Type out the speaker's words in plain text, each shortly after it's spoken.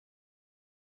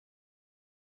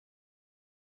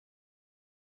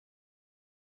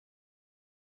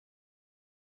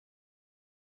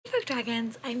Perfect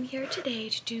Dragons, I'm here today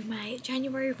to do my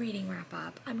January reading wrap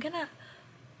up. I'm gonna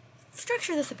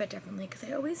structure this a bit differently because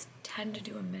I always tend to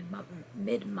do a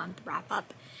mid-month wrap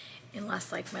up unless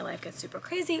like my life gets super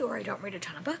crazy or I don't read a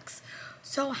ton of books.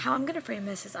 So how I'm gonna frame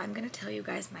this is I'm gonna tell you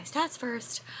guys my stats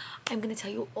first. I'm gonna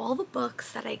tell you all the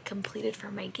books that I completed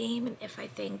for my game and if I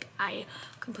think I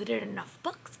completed enough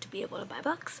books to be able to buy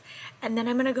books. And then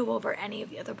I'm gonna go over any of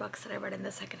the other books that I read in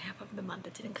the second half of the month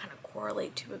that didn't kind of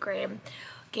correlate to a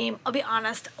game. I'll be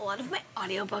honest, a lot of my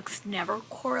audiobooks never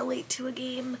correlate to a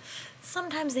game.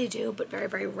 Sometimes they do, but very,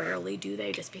 very rarely do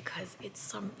they, just because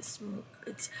it's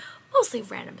mostly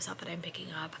random stuff that I'm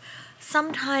picking up.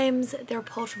 Sometimes they're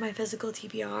pulled from my physical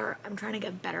TBR. I'm trying to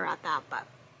get better at that, but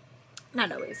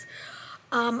not always.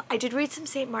 I did read some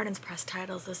St. Martin's Press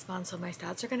titles this month, so my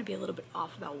stats are going to be a little bit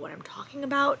off about what I'm talking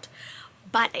about,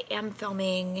 but I am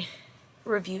filming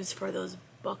reviews for those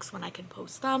books when I can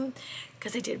post them,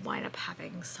 because I did wind up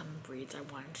having some reads I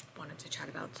wanted to chat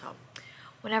about, so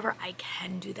whenever I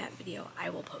can do that video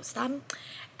I will post them.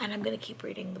 And I'm gonna keep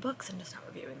reading the books and just not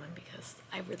reviewing them because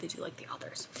I really do like the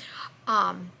authors.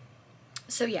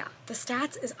 So yeah, the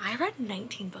stats is I read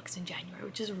 19 books in January,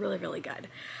 which is really, really good.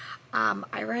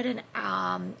 I read an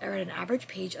average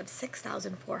page of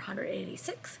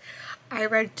 6,486. I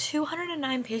read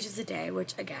 209 pages a day,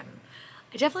 which again,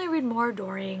 I definitely read more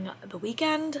during the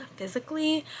weekend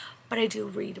physically, but I do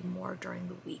read more during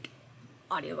the week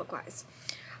audiobook wise.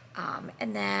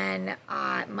 And then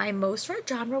my most read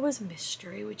genre was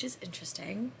mystery, which is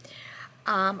interesting.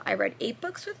 I read 8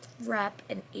 books with rep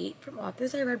and 8 from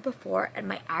authors I read before, and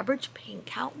my average page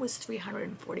count was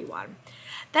 341.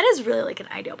 That is really like an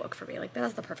ideal book for me. Like that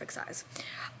is the perfect size.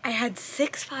 I had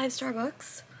 6 5-star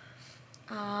books.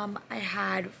 I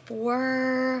had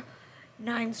 4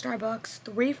 9-star books,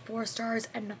 3 4 stars,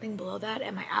 and nothing below that,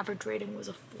 and my average rating was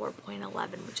a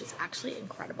 4.11, which is actually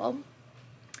incredible.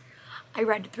 I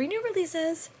read 3 new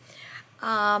releases.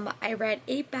 I read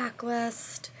 8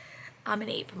 backlist, and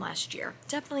 8 from last year.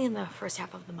 Definitely in the first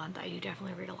half of the month, I do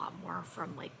definitely read a lot more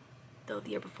from like the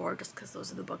year before, just because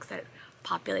those are the books that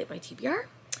populate my TBR.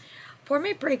 For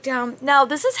my breakdown, now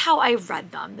this is how I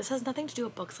read them. This has nothing to do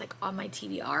with books like on my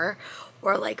TBR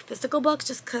or like physical books,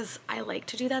 just because I like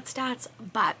to do that stats,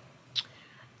 but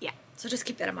yeah, so just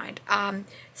keep that in mind.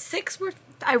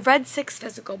 I read 6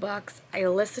 physical books, I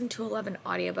listened to 11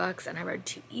 audiobooks, and I read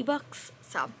 2 ebooks,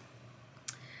 so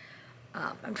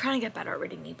I'm trying to get better at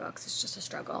reading ebooks. It's just a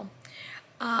struggle.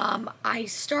 I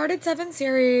started 7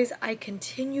 series, I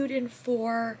continued in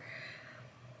 4,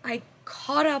 I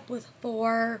caught up with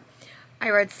 4, I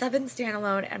read 7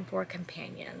 standalone and 4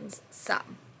 companions. So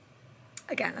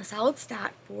again, a solid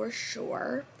stat for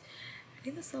sure. I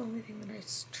think that's the only thing that I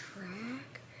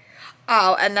track.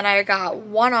 Oh, and then I got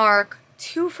 1 ARC,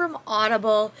 2 from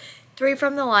Audible, 3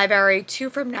 from the library,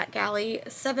 2 from NetGalley,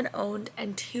 7 owned,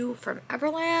 and 2 from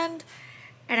Everland.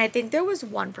 And I think there was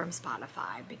 1 from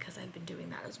Spotify because I've been doing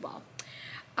that as well.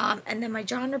 And then my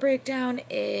genre breakdown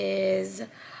is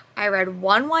I read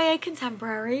 1 YA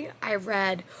contemporary, I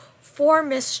read 4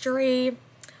 mystery,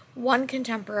 1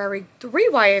 contemporary, 3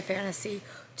 YA fantasy,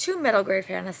 2 middle grade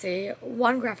fantasy,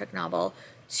 1 graphic novel,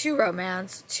 2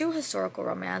 romance, 2 historical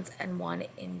romance, and 1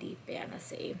 indie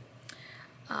fantasy.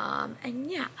 And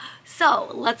yeah,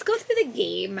 so let's go through the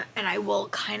game and I will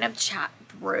kind of chat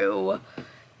through,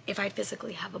 if I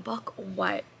physically have a book,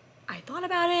 what I thought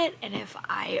about it, and if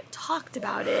I talked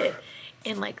about it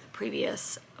in like the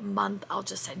previous month, I'll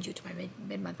just send you to my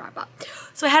mid-month wrap up.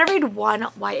 So I had to read 1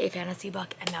 YA fantasy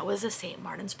book, and that was a St.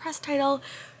 Martin's Press title.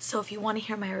 So if you want to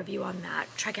hear my review on that,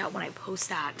 check out when I post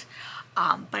that.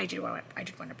 But I did want to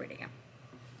read it again.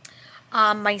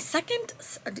 My second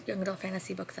young adult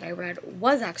fantasy book that I read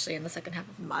was actually in the second half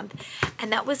of the month,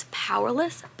 and that was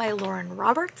Powerless by Lauren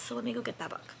Roberts. So let me go get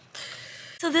that book.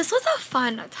 So this was a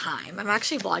fun time. I'm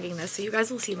actually vlogging this, so you guys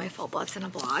will see my full books in a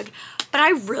vlog. But I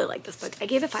really like this book. I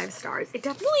gave it 5 stars. It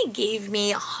definitely gave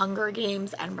me Hunger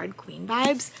Games and Red Queen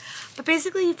vibes. But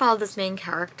basically you follow this main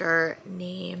character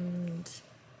named...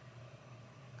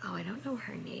 oh, I don't know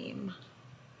her name.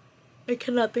 I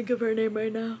cannot think of her name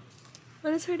right now.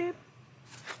 What is her name?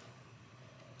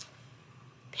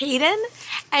 Hayden,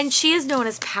 and she is known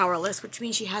as Powerless, which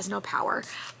means she has no power,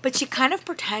 but she kind of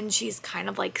pretends she's kind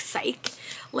of like Psyche,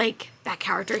 like that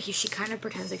character. She kind of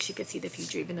pretends like she could see the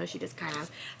future, even though she just kind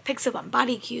of picks up on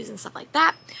body cues and stuff like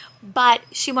that. But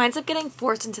she winds up getting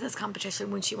forced into this competition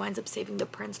when she winds up saving the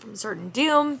prince from certain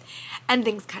doom, and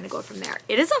things kind of go from there.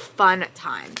 It is a fun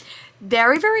time.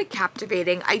 Very, very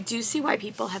captivating. I do see why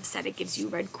people have said it gives you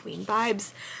Red Queen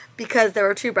vibes, because there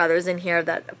are 2 brothers in here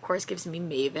that of course gives me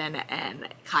Maven and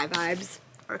Kai vibes,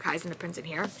 or Kai's and the Prince in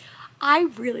here. I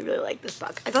really, really like this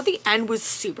book. I thought the end was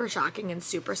super shocking and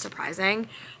super surprising.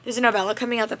 There's a novella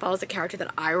coming out that follows a character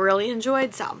that I really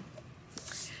enjoyed, so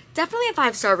definitely a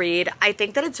 5-star read. I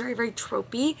think that it's very, very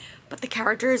tropey, but the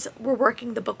characters were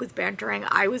working, the book was bantering.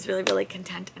 I was really, really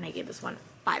content, and I gave this one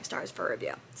 5 stars for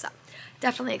review. So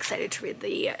definitely excited to read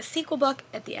the sequel book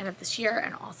at the end of this year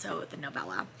and also the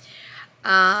novella.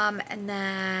 And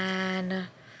then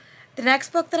the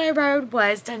next book that I read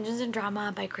was Dungeons and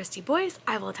Drama by Christy Boyce.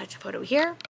 I will attach a photo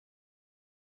here.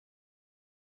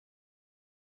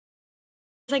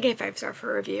 I gave 5-star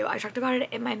for review. I talked about it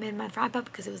in my mid-month wrap-up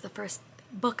because it was the first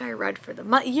book I read for the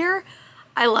year.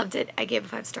 I loved it. I gave it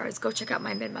 5 stars. Go check out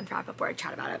my mid-month wrap-up where I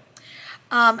chat about it.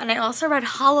 And I also read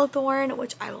Hollowthorn,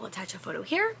 which I will attach a photo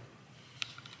here.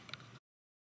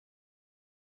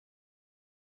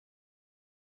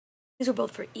 These were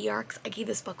both for e-arcs. I gave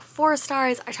this book 4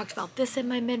 stars. I talked about this in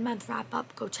my mid-month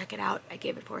wrap-up. Go check it out. I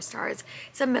gave it 4 stars.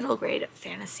 It's a middle grade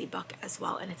fantasy book as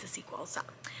well, and it's a sequel. So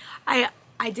I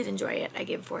did enjoy it. I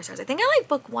gave it 4 stars. I think I like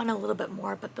book 1 a little bit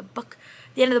more, but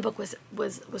the end of the book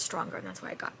was stronger, and that's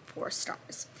why I got 4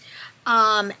 stars.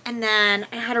 And then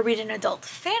I had to read an adult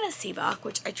fantasy book,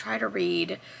 which I try to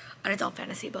read an adult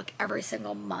fantasy book every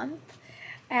single month.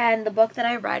 And the book that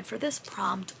I read for this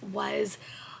prompt was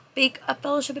A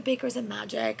Fellowship of Bakers and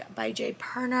Magic by J.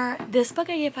 Perner. This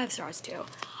book I gave 5 stars to.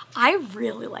 I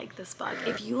really like this book.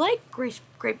 If you like Great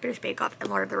British Bake Off and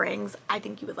Lord of the Rings, I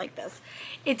think you would like this.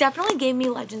 It definitely gave me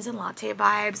Legends and Latte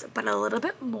vibes, but a little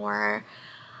bit more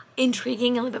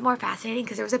intriguing, a little bit more fascinating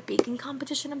because there was a baking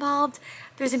competition involved.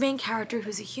 There's a main character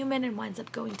who's a human and winds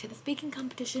up going to this baking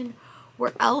competition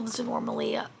where elves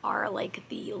normally are like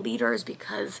the leaders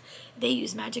because they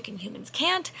use magic and humans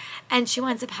can't, and she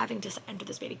winds up having to enter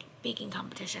this baking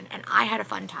competition, and I had a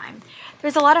fun time.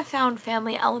 There's a lot of found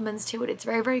family elements to it. It's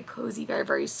very, very cozy, very,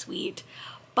 very sweet,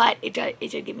 but it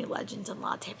did give me Legends and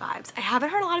Latte vibes. I haven't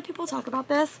heard a lot of people talk about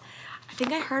this. I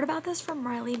think I heard about this from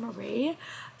Riley Marie,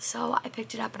 so I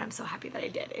picked it up and I'm so happy that I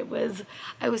did.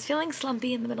 I was feeling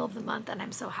slumpy in the middle of the month, and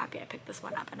I'm so happy I picked this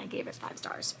one up, and I gave it 5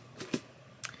 stars.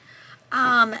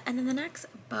 And then the next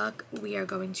book we are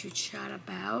going to chat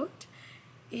about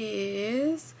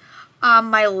is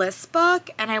my list book,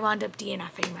 and I wound up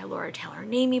DNFing my Laura Taylor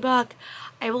Namey book.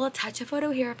 I will attach a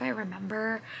photo here if I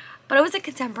remember, but it was a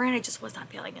contemporary and I just was not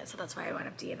feeling it, so that's why I wound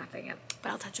up DNFing it, but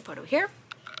I'll attach a photo here.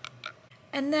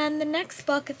 And then the next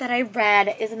book that I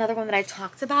read is another one that I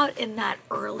talked about in that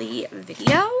early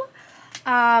video.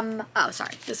 Oh,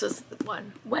 sorry, this was the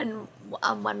one, When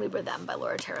We Were Them by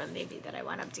Laura Taylor Namey that I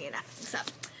wound up DNFing. So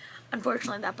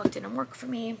unfortunately that book didn't work for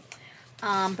me.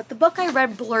 But the book I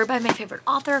read blurred by my favorite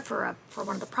author for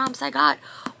one of the prompts I got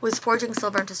was Forging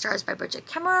Silver into Stars by Bridget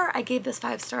Kimmerer. I gave this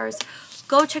 5 stars.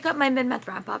 Go check out my mid-month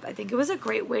wrap-up. I think it was a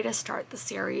great way to start the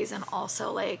series, and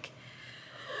also like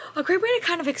a great way to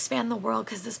kind of expand the world,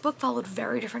 because this book followed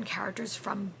very different characters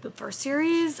from the first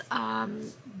series,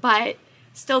 but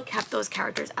still kept those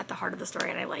characters at the heart of the story,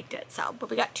 and I liked it. So, but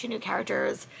we got 2 new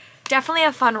characters. Definitely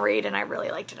a fun read, and I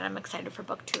really liked it, and I'm excited for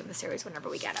book 2 in the series whenever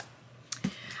we get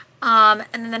it. And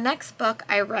then the next book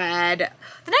I read,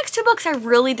 the next 2 books I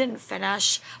really didn't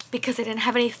finish because I didn't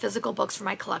have any physical books for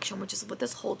my collection, which is what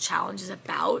this whole challenge is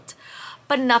about.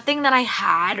 But nothing that I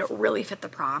had really fit the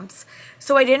prompts.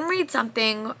 So I didn't read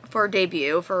something for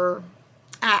debut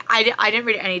I didn't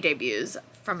read any debuts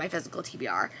from my physical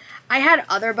TBR. I had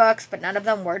other books, but none of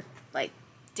them were like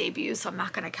debuts, so I'm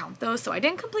not going to count those. So I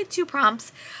didn't complete 2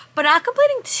 prompts, but not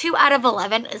completing 2 out of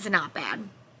 11 is not bad.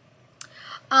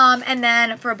 And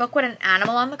then for a book with an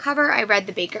animal on the cover, I read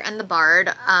The Baker and the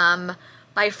Bard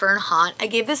by Fern Haunt. I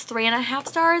gave this 3.5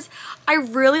 stars. I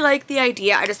really liked the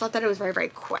idea. I just thought that it was very, very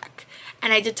quick.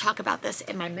 And I did talk about this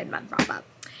in my mid-month wrap-up.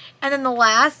 And then the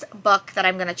last book that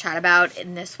I'm going to chat about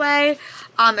in this way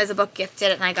is a book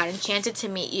gifted, and I got Enchanted to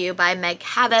Meet You by Meg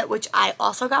Cabot, which I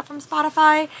also got from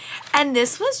Spotify. And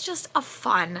this was just a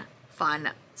fun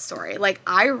story. Like,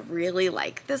 I really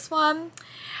like this one.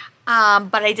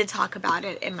 But I did talk about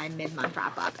it in my mid-month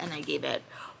wrap-up, and I gave it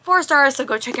 4 stars, so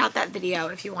go check out that video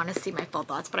if you want to see my full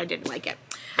thoughts, but I didn't like it.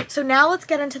 So now let's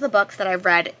get into the books that I've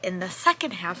read in the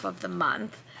second half of the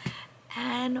month,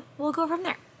 and we'll go from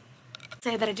there.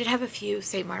 Say that I did have a few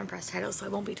St. Martin Press titles, so I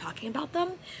won't be talking about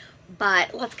them,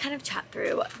 but let's kind of chat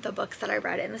through the books that I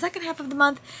read in the second half of the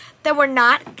month that were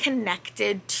not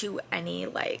connected to any,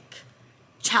 like,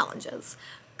 challenges.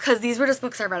 Because these were just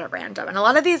books I read at random. And a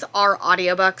lot of these are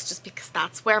audiobooks just because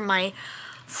that's where my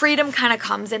freedom kind of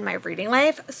comes in my reading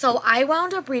life. So I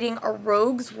wound up reading A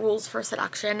Rogue's Rules for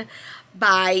Seduction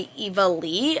by Eva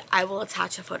Lee. I will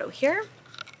attach a photo here.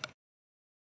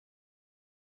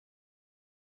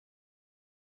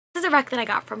 This is a rec that I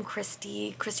got from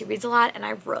Christy. Christy reads a lot, and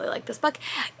I really like this book.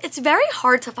 It's very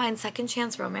hard to find second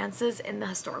chance romances in the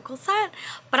historical set,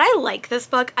 but I like this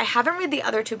book. I haven't read the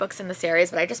other 2 books in the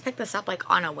series, but I just picked this up like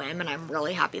on a whim, and I'm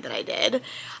really happy that I did.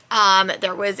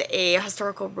 There was a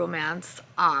historical romance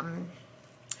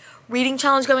reading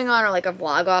challenge going on, or like a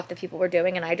vlog off that people were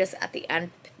doing, and I just at the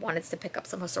end wanted to pick up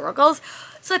some historicals,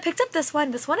 so I picked up this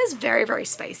one. This one is very, very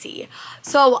spicy.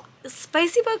 So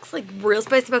spicy books, like real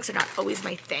spicy books, are not always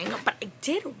my thing, but I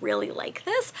did really like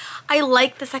this. I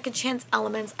like the second chance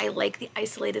elements. I like the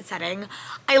isolated setting.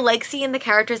 I like seeing the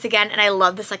characters again, and I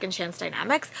love the second chance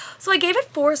dynamics. So I gave it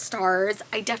 4 stars.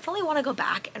 I definitely want to go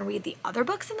back and read the other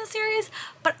books in the series,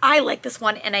 but I like this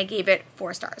one, and I gave it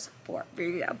 4 stars for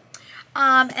review.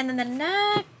 And then the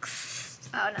next,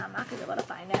 oh no, I'm not gonna be able to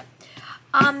find it.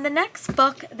 The next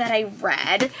book that I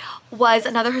read was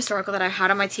another historical that I had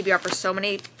on my TBR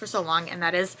for so long, and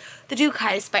that is The Duke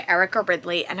Heist by Erica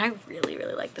Ridley, and I really,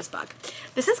 really like this book.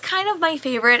 This is kind of my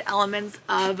favorite elements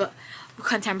of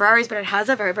contemporaries, but it has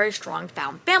a very, very strong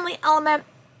found family element.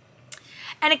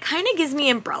 And it kind of gives me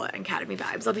Umbrella Academy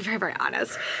vibes, I'll be very, very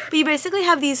honest. But you basically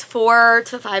have these 4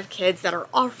 to 5 kids that are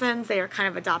orphans. They are kind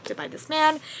of adopted by this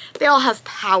man. They all have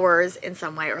powers in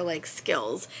some way, or like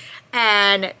skills.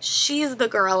 And she's the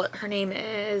girl, her name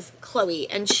is Chloe,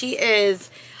 and she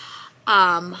is,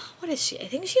 what is she? I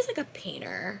think she's like a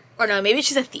painter. Or no, maybe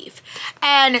she's a thief.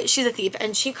 And she's a thief,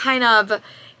 and she kind of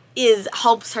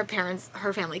helps her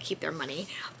family keep their money.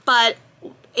 But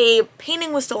a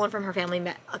painting was stolen from her family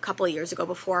a couple of years ago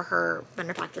before her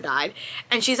benefactor died,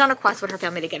 and she's on a quest with her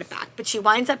family to get it back. But she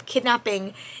winds up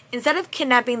kidnapping, instead of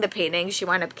kidnapping the painting, she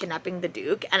wound up kidnapping the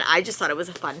Duke, and I just thought it was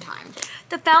a fun time.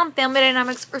 The found family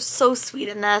dynamics are so sweet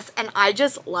in this, and I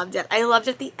just loved it. I loved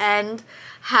at the end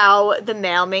how the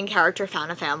male main character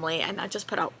found a family, and that just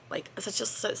put out like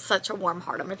such a warm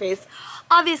heart on my face.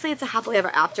 Obviously, it's a happily ever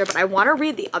after, but I want to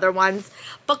read the other ones.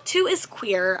 Book 2 is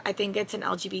queer. I think it's an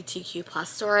LGBTQ+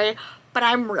 story, but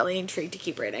I'm really intrigued to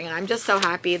keep reading, and I'm just so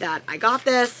happy that I got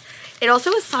this. It also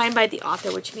is signed by the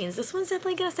author, which means this one's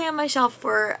definitely going to stay on my shelf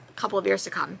for a couple of years to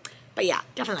come. But yeah,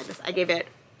 definitely like this. I gave it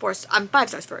 5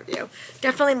 stars for review.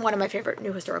 Definitely one of my favorite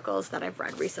new historicals that I've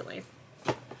read recently.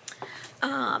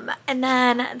 And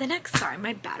then the next, sorry,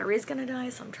 my battery is gonna die,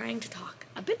 so I'm trying to talk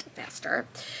a bit faster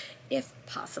if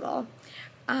possible.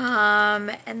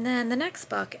 And then the next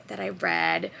book that I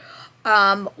read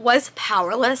was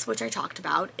Powerless, which I talked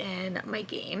about in my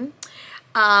game.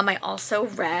 I also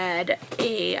read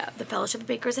The Fellowship of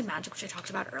Bakers and Magic, which I talked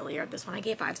about earlier. This one I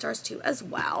gave 5 stars to as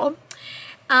well.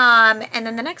 And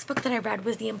then the next book that I read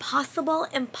was The Impossible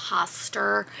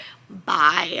Imposter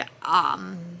by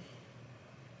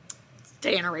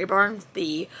Diana Rayburn,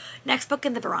 the next book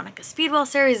in the Veronica Speedwell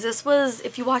series. This was,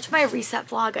 if you watch my reset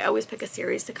vlog, I always pick a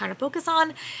series to kind of focus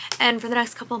on, and for the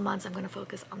next couple of months I'm going to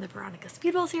focus on the Veronica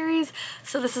Speedwell series.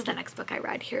 So this is the next book I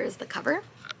read. Here's the cover.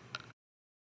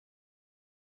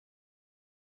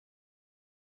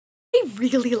 I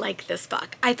really like this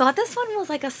book. I thought this one was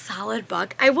like a solid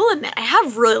book. I will admit, I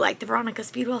have really liked the Veronica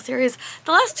Speedwell series.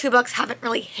 The last 2 books haven't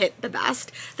really hit the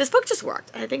best. This book just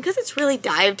worked, and I think because it's really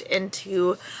dived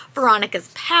into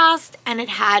Veronica's past, and it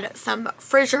had some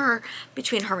fissure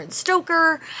between her and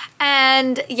Stoker,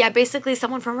 and yeah, basically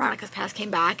someone from Veronica's past came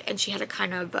back, and she had to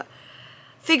kind of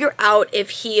figure out if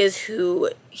he is who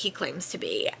he claims to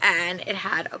be, and it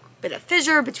had a bit of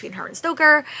fissure between her and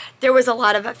Stoker. There was a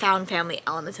lot of found family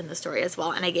elements in the story as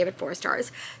well, and I gave it 4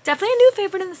 stars. Definitely a new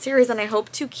favorite in the series, and I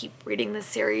hope to keep reading this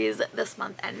series this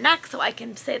month and next so I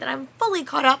can say that I'm fully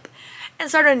caught up and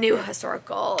start a new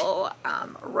historical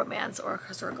romance or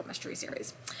historical mystery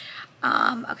series.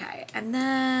 Okay, and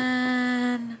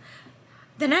then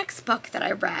the next book that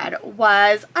I read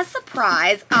was a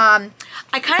surprise.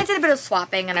 I kind of did a bit of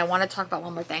swapping, and I want to talk about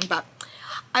one more thing, but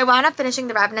I wound up finishing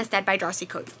The Ravenous Dead by Darcy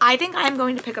Coates. I think I'm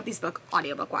going to pick up these books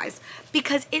audiobook-wise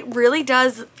because it really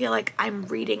does feel like I'm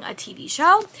reading a TV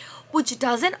show, which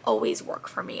doesn't always work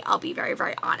for me, I'll be very,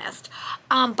 very honest.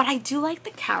 But I do like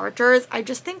the characters. I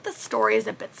just think the story is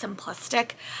a bit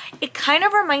simplistic. It kind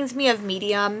of reminds me of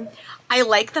Medium. I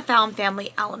like the found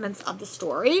family elements of the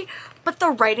story, but the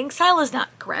writing style is not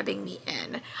grabbing me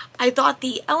in. I thought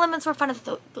the elements were fun,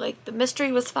 the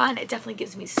mystery was fun. It definitely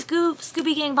gives me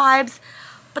Scooby Gang vibes,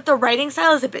 but the writing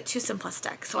style is a bit too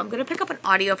simplistic. So I'm going to pick up an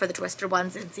audio for the Twisted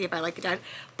ones and see if I like it.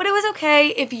 But it was okay.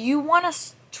 If you want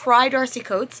to try Darcy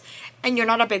Coates and you're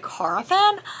not a big horror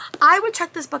fan, I would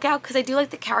check this book out because I do like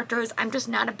the characters. I'm just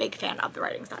not a big fan of the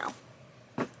writing style.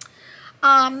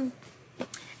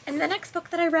 And the next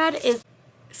book that I read is,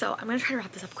 so I'm going to try to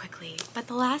wrap this up quickly, but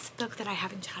the last book that I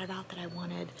haven't chatted about that I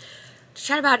wanted to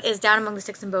chat about is Down Among the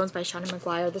Sticks and Bones by Shauna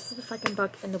McGuire. This is the second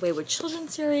book in the Wayward Children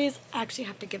series. I actually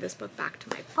have to give this book back to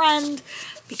my friend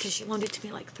because she loaned it to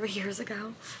me like 3 years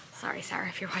ago. Sorry, Sarah,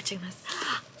 if you're watching this.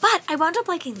 But I wound up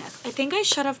liking this. I think I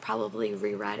should have probably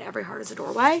reread Every Heart is a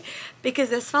Doorway because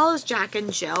this follows Jack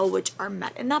and Jill, which are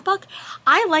met in that book.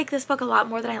 I like this book a lot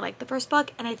more than I liked the first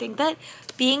book, and I think that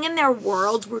being in their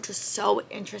worlds were just so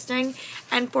interesting.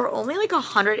 And for only like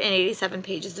 187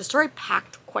 pages, the story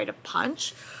packed quite a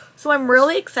punch. So I'm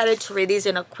really excited to read these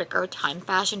in a quicker time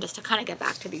fashion just to kind of get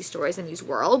back to these stories and these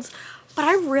worlds. But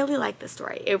I really like this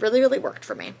story. It really, really worked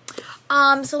for me.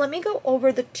 So let me go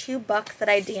over the 2 books that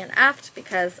I DNF'd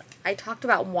because I talked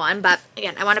about one, but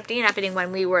again, I wound up DNFing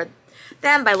When We Were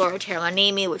Them by Laura Taylor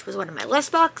Namey, which was one of my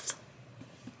list books.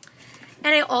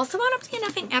 And I also wound up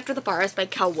DNFing After the Forest by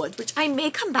Kel Woods, which I may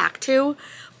come back to,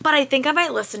 but I think I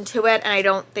might listen to it, and I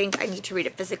don't think I need to read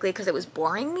it physically because it was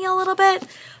boring me a little bit.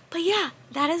 But yeah,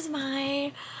 that is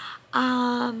my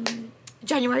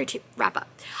January wrap up.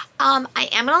 I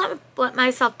am going to let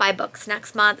myself buy books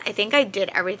next month. I think I did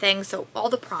everything, so all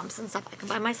the prompts and stuff, I can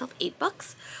buy myself 8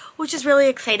 books, which is really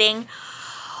exciting.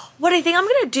 What I think I'm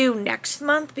going to do next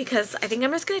month, because I think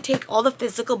I'm just going to take all the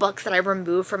physical books that I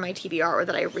removed from my TBR or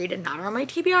that I read and not on my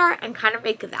TBR and kind of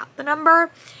make that the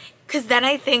number, because then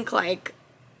I think like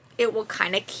it will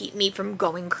kind of keep me from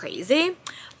going crazy.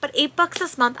 But 8 books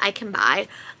this month I can buy.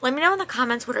 Let me know in the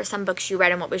comments what are some books you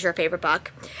read and what was your favorite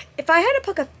book. If I had to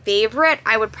pick a favorite,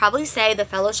 I would probably say The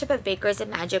Fellowship of Bakers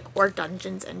and Magic or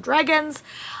Dungeons and Dragons.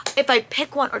 If I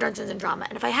pick one, or Dungeons and Drama.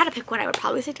 And if I had to pick one, I would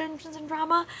probably say Dungeons and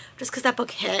Drama, just because that book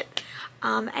hit.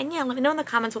 And yeah, let me know in the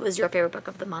comments what was your favorite book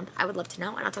of the month. I would love to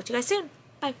know, and I'll talk to you guys soon.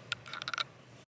 Bye.